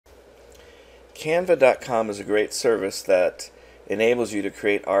Canva.com is a great service that enables you to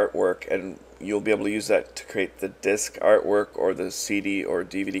create artwork, and you'll be able to use that to create the disc artwork or the CD or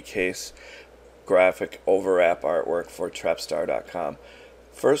DVD case graphic overwrap artwork for TrepStar.com.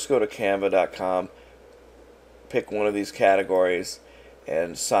 First, go to Canva.com, pick one of these categories,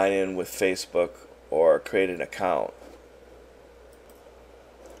 and sign in with Facebook or create an account.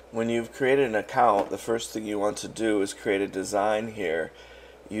 When you've created an account, the first thing you want to do is create a design here.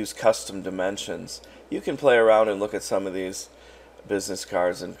 Use custom dimensions. You can play around and look at some of these business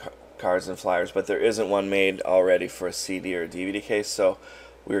cards and flyers, but there isn't one made already for a CD or a DVD case, so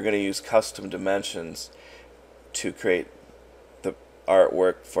we're going to use custom dimensions to create the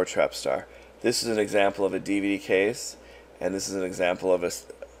artwork for TrepStar. This is an example of a DVD case, and this is an example of a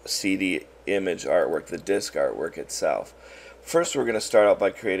CD image artwork, the disc artwork itself. First, we're going to start out by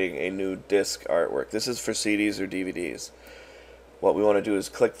creating a new disc artwork. This is for CDs or DVDs. What we want to do is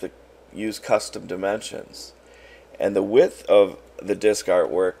click the Use Custom Dimensions, and the width of the disc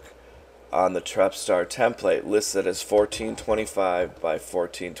artwork on the TrepStar template lists it as 1425 by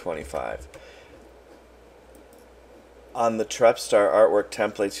 1425. On the TrepStar Artwork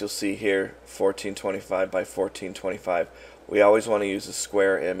templates, you'll see here 1425 by 1425. We always want to use a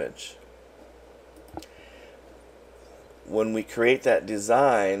square image. When we create that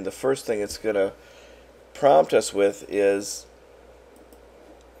design, the first thing it's going to prompt us with is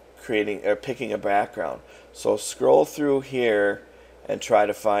picking a background. So scroll through here and try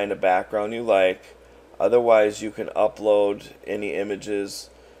to find a background you like. Otherwise, you can upload any images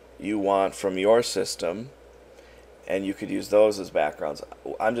you want from your system, and you could use those as backgrounds.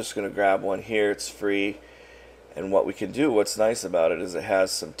 I'm just going to grab one here. It's free, and what we can do, what's nice about it, is it has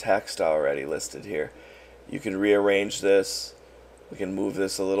some text already listed here. You can rearrange this. We can move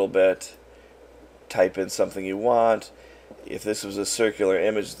this a little bit, type in something you want. If this was a circular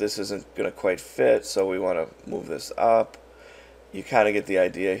image, this isn't going to quite fit, so we want to move this up. You kind of get the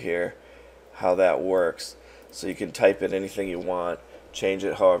idea here how that works. So you can type in anything you want, change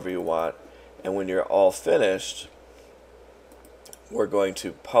it however you want, and when you're all finished, we're going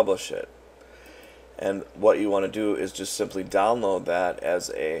to publish it. And what you want to do is just simply download that as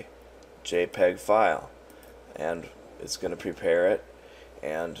a JPEG file, and it's going to prepare it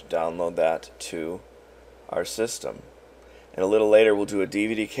and download that to our system. And a little later we'll do a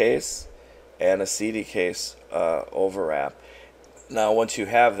DVD case and a CD case overwrap. Now once you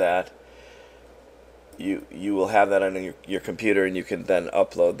have that, you will have that on your computer, and you can then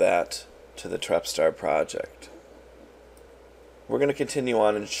upload that to the TrepStar project. We're going to continue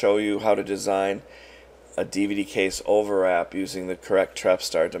on and show you how to design a DVD case overwrap using the correct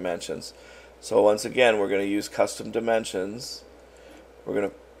TrepStar dimensions. So once again, we're going to use custom dimensions. We're going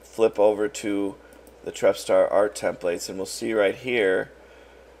to flip over to the TrepStar art templates, and we'll see right here,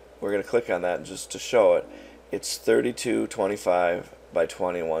 we're going to click on that just to show it. It's 3225 by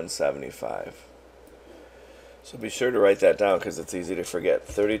 2175. So be sure to write that down because it's easy to forget.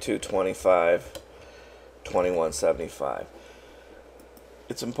 3225, 2175.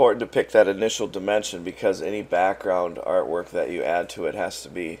 It's important to pick that initial dimension because any background artwork that you add to it has to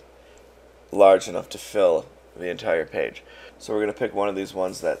be large enough to fill the entire page. So we're going to pick one of these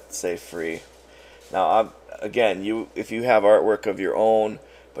ones that say free. Now, again, if you have artwork of your own,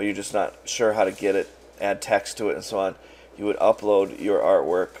 but you're just not sure how to get it, add text to it, and so on, you would upload your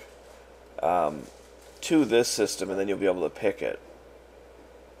artwork to this system, and then you'll be able to pick it.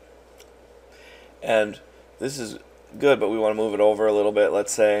 And this is good, but we want to move it over a little bit.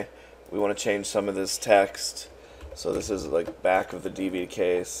 Let's say we want to change some of this text. So this is like back of the DVD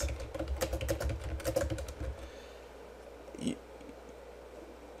case.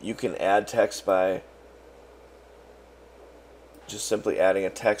 You can add text by just simply adding a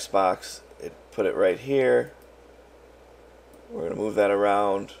text box. Put it right here. We're going to move that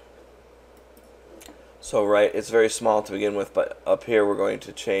around. So it's very small to begin with, but up here we're going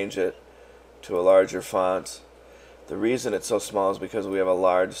to change it to a larger font. The reason it's so small is because we have a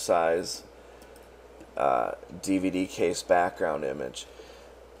large size DVD case background image.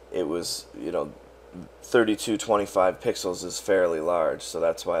 It was, 3225 pixels is fairly large, so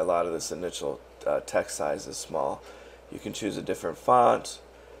that's why a lot of this initial text size is small. You can choose a different font.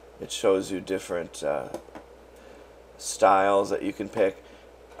 It shows you different styles that you can pick.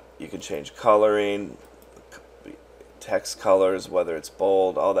 You can change coloring, text colors, whether it's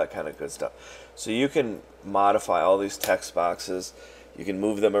bold, all that kind of good stuff. So you can modify all these text boxes. You can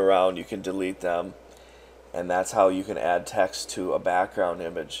move them around, you can delete them, and that's how you can add text to a background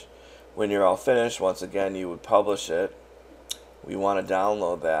image. When you're all finished, once again, you would publish it. We want to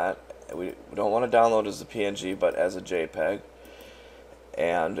download that. We don't want to download as a PNG, but as a JPEG,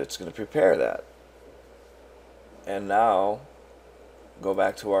 and it's going to prepare that. And now go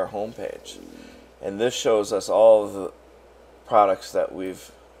back to our home page. And this shows us all of the products that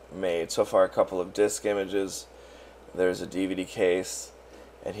we've made. So far, a couple of disc images. There's a DVD case.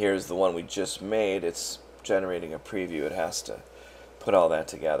 And here's the one we just made. It's generating a preview. It has to put all that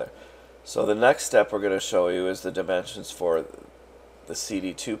together. So the next step we're going to show you is the dimensions for the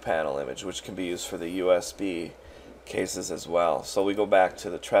CD2 panel image, which can be used for the USB cases as well. So we go back to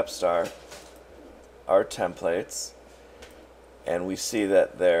the TrepStar Art Templates, and we see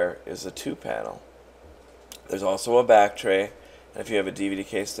that there is a 2 panel. There's also a back tray, and if you have a DVD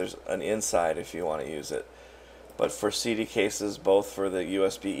case, there's an inside if you want to use it. But for CD cases, both for the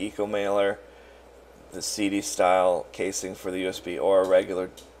USB Eco Mailer, the CD style casing for the USB, or a regular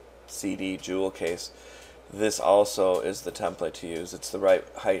CD jewel case, this also is the template to use. It's the right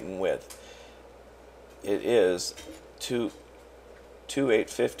height and width. It is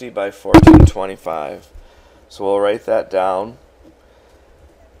 2850 by 1425. So we'll write that down,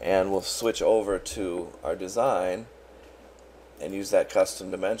 and we'll switch over to our design and use that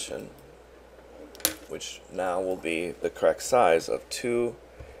custom dimension, which now will be the correct size of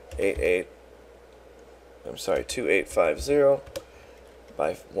 2850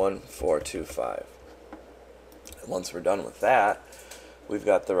 by 1425. And once we're done with that, we've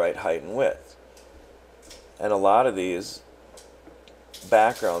got the right height and width. And a lot of these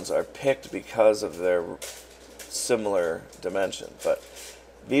backgrounds are picked because of their similar dimension, but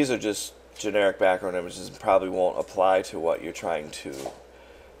these are just generic background images and probably won't apply to what you're trying to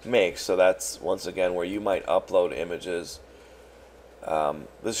make. So that's once again where you might upload images.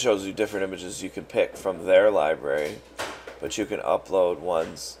 This shows you different images you can pick from their library, but you can upload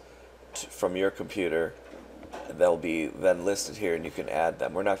ones from your computer. They'll be then listed here, and you can add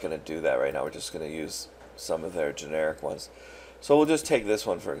them. We're not going to do that right now. We're just going to use some of their generic ones. So we'll just take this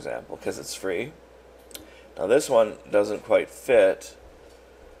one for example because it's free. Now this one doesn't quite fit,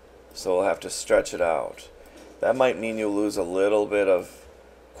 so we'll have to stretch it out. That might mean you'll lose a little bit of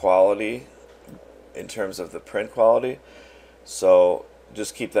quality in terms of the print quality, so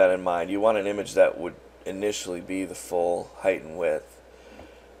just keep that in mind. You want an image that would initially be the full height and width.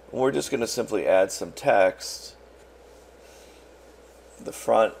 We're just going to simply add some text. The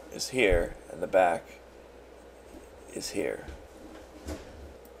front is here and the back is here.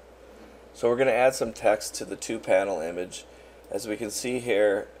 So we're going to add some text to the 2 panel image. As we can see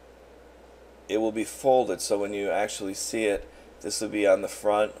here, it will be folded, so when you actually see it, this will be on the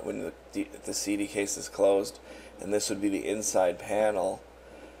front when the CD case is closed, and this would be the inside panel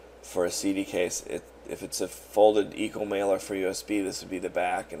for a CD case. If it's a folded Eco Mailer for USB, this would be the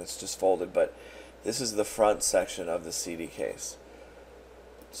back and it's just folded, but this is the front section of the CD case.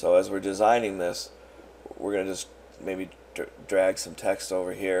 So as we're designing this, we're going to just maybe drag some text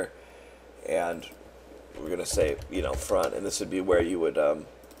over here, and we're going to say, you know, front, and this would be where you would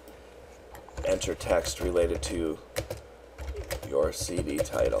enter text related to your CD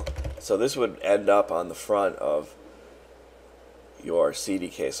title. So this would end up on the front of your CD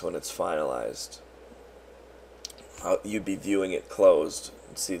case when it's finalized. You'd be viewing it closed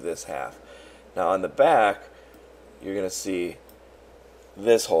and see this half. Now on the back, you're going to see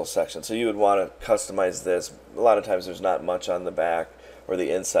this whole section. So you would want to customize this. A lot of times there's not much on the back or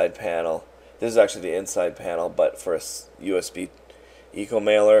the inside panel. This is actually the inside panel, but for a USB Eco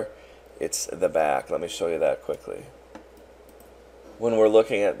Mailer, it's the back. Let me show you that quickly. When we're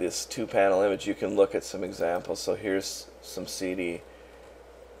looking at this 2 panel image, you can look at some examples. So here's some CD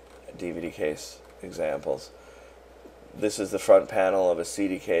DVD case examples. This is the front panel of a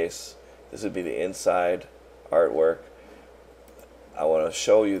CD case. This would be the inside artwork. I want to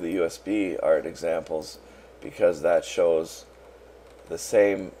show you the USB art examples because that shows the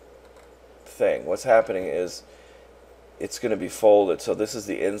same thing. What's happening is it's going to be folded. So this is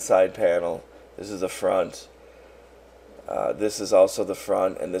the inside panel, this is the front, this is also the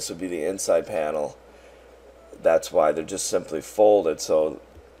front, and this would be the inside panel. That's why they're just simply folded, so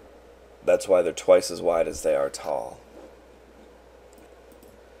that's why they're twice as wide as they are tall.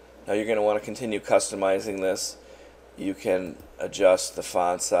 Now you're going to want to continue customizing this. You can adjust the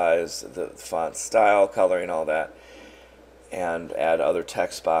font size, the font style, coloring, all that, and add other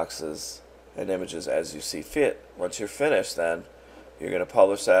text boxes and images as you see fit. Once you're finished, then you're going to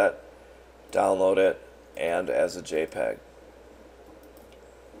publish that, download it, and as a JPEG.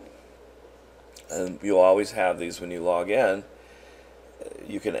 And you'll always have these when you log in.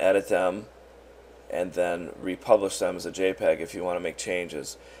 You can edit them and then republish them as a JPEG if you want to make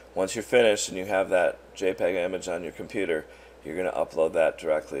changes. Once you're finished and you have that JPEG image on your computer, you're going to upload that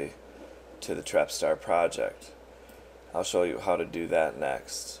directly to the TrepStar project. I'll show you how to do that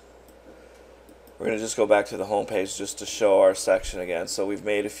next. We're going to just go back to the home page just to show our section again. So we've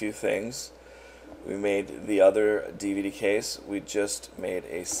made a few things. We made the other DVD case. We just made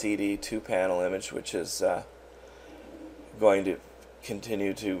a CD 2-panel image, which is going to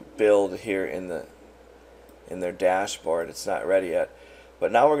continue to build here in their dashboard. It's not ready yet.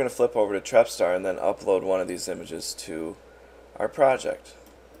 But now we're going to flip over to TrepStar and then upload one of these images to our project.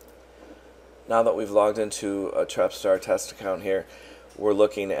 Now that we've logged into a TrepStar test account here, we're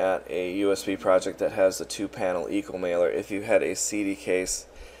looking at a USB project that has a 2-panel equal mailer. If you had a CD case,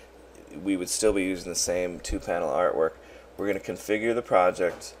 we would still be using the same 2-panel artwork. We're going to configure the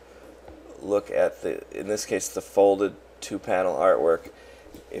project, look at in this case, the folded 2-panel artwork.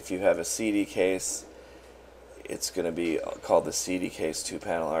 If you have a CD case, it's going to be called the CD case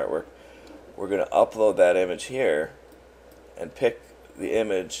 2-panel artwork. We're going to upload that image here and pick the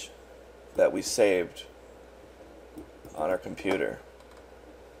image that we saved on our computer.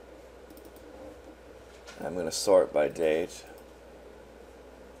 I'm going to sort by date,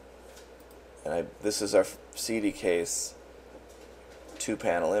 and this is our CD case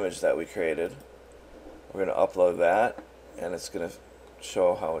 2-panel image that we created. We're going to upload that, and it's going to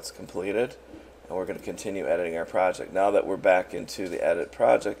show how it's completed, and we're going to continue editing our project. Now that we're back into the edit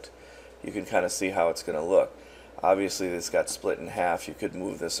project, you can kind of see how it's going to look. Obviously this got split in half. You could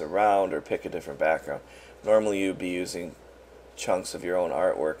move this around or pick a different background. Normally you'd be using chunks of your own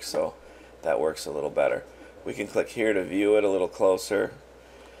artwork, so that works a little better. We can click here to view it a little closer.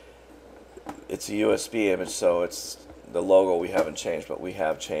 It's a USB image, so it's the logo we haven't changed, but we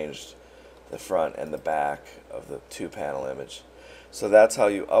have changed the front and the back of the 2-panel image. So that's how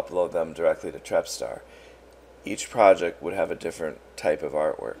you upload them directly to TrepStar. Each project would have a different type of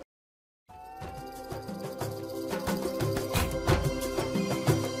artwork.